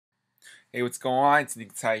Hey, what's going on? It's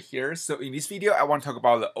Nick Tai here. So in this video, I want to talk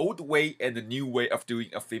about the old way and the new way of doing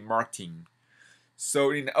affiliate marketing.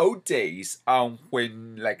 So in the old days,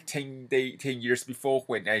 when like 10 years before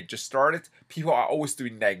when I just started, people are always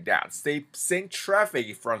doing like that. They send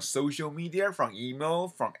traffic from social media, from email,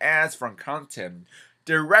 from ads, from content,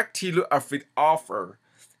 direct to affiliate offer.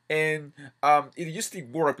 And it used to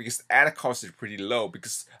work because ad cost is pretty low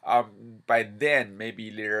because by then maybe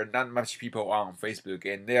there are not much people on Facebook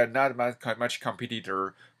and there are not much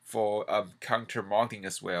competitor for counter marketing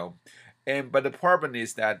as well. And but the problem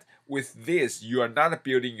is that with this you are not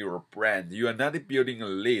building your brand, you are not building a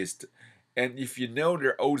list. And if you know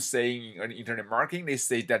their old saying in internet marketing, they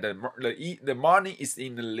say that the money is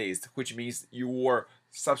in the list, which means your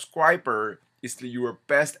subscriber is your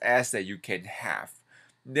best asset you can have.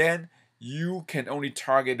 Then you can only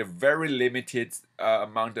target a very limited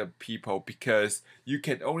amount of people because you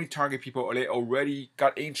can only target people that already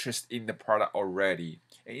got interest in the product already.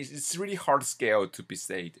 And it's really hard to scale, to be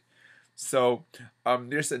said. So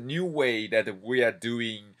there's a new way that we are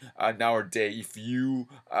doing nowadays. If you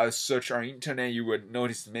search on internet, you will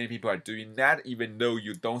notice many people are doing that, even though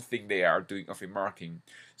you don't think they are doing affiliate marketing.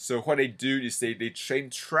 So what they do is they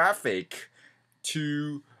train traffic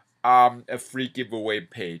to a free giveaway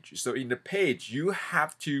page. So in the page, you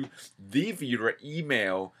have to leave your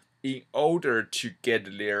email in order to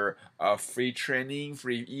get their free training,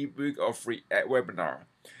 free ebook, or free webinar.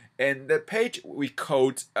 And the page we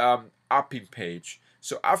called upping page.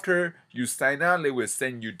 So after you sign up, they will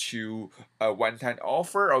send you to a one-time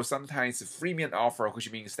offer or sometimes a freemium offer,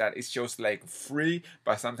 which means that it's just like free,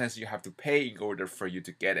 but sometimes you have to pay in order for you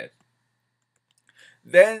to get it.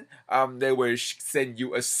 Then they will send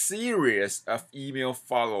you a series of email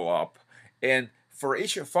follow-up, and for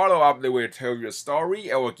each follow-up, they will tell you a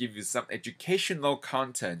story. I will give you some educational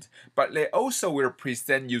content, but they also will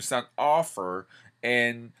present you some offer.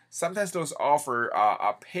 And sometimes those offers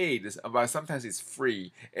are paid, but sometimes it's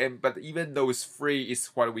free. But even though it's free,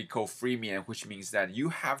 it's what we call freemium, which means that you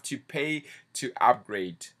have to pay to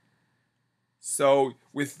upgrade. So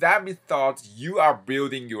with that method, you are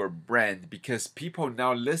building your brand because people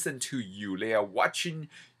now listen to you. They are watching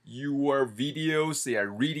your videos, they are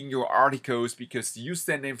reading your articles because you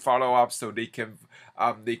send them follow-up so they can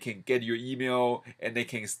get your email and they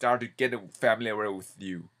can start to get familiar with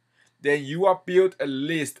you. Then you are build a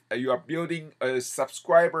list, you are building a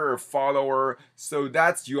subscriber, a follower, so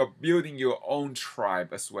that's you are building your own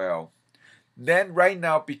tribe as well. Then right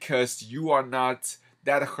now, because you are not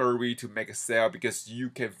that hurry to make a sale, because you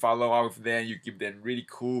can follow up with them, you give them really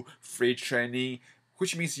cool free training,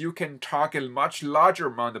 which means you can target a much larger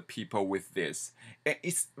amount of people with this. And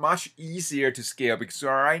it's much easier to scale because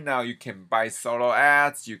right now you can buy solo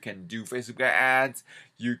ads, you can do Facebook ads,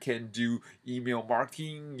 you can do email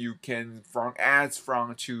marketing, you can run ads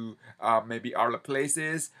from to maybe other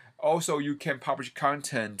places. Also, you can publish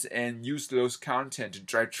content and use those content to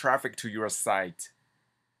drive traffic to your site.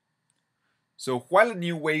 So while the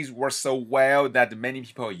new ways work so well that many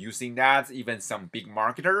people are using that, even some big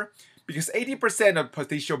marketer, because 80% of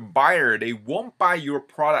potential buyer, they won't buy your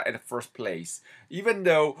product in the first place. Even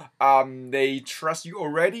though they trust you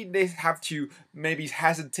already, they have to maybe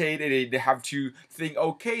hesitate, they have to think,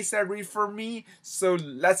 okay, is that really for me? So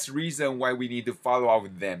that's the reason why we need to follow up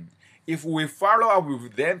with them. If we follow up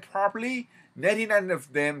with them properly, 99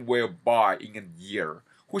 of them will buy in a year,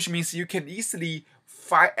 which means you can easily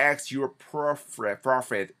 5x your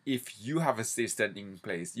profit if you have a system in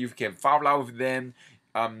place. You can follow up with them.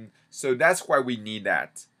 So that's why we need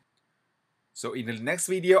that. So in the next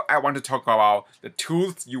video, I want to talk about the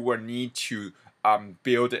tools you will need to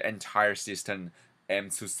build the entire system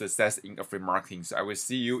and to success in affiliate marketing. So I will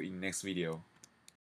see you in the next video.